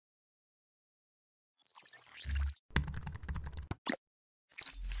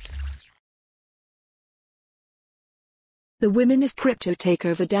The women of crypto take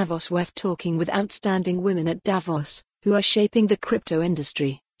over Davos WEF, talking with outstanding women at Davos, who are shaping the crypto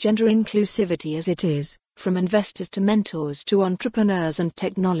industry, gender inclusivity as it is, from investors to mentors to entrepreneurs and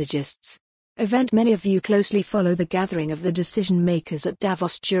technologists. Event. Many of you closely follow the gathering of the decision makers at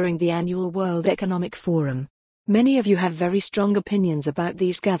Davos during the annual World Economic Forum. Many of you have very strong opinions about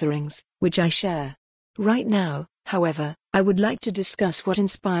these gatherings, which I share. Right now, however, I would like to discuss what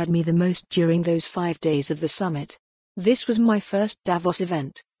inspired me the most during those 5 days of the summit. This was my first Davos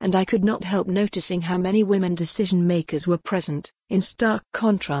event, and I could not help noticing how many women decision makers were present, in stark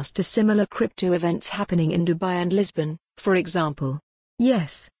contrast to similar crypto events happening in Dubai and Lisbon, for example.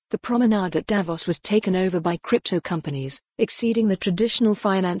 Yes, the promenade at Davos was taken over by crypto companies, exceeding the traditional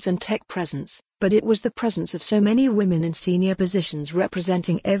finance and tech presence, but it was the presence of so many women in senior positions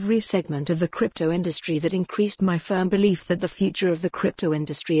representing every segment of the crypto industry that increased my firm belief that the future of the crypto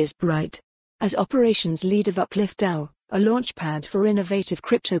industry is bright. As operations lead of Uplift DAO, a launchpad for innovative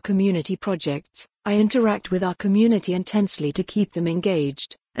crypto community projects, I interact with our community intensely to keep them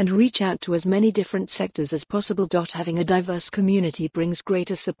engaged, and reach out to as many different sectors as possible. Having a diverse community brings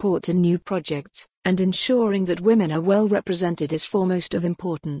greater support to new projects, and ensuring that women are well represented is foremost of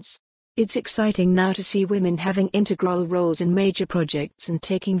importance. It's exciting now to see women having integral roles in major projects and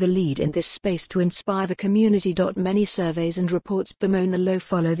taking the lead in this space to inspire the community. Many surveys and reports bemoan the low.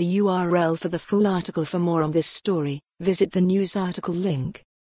 Follow the URL for the full article. For more on this story, visit the news article link.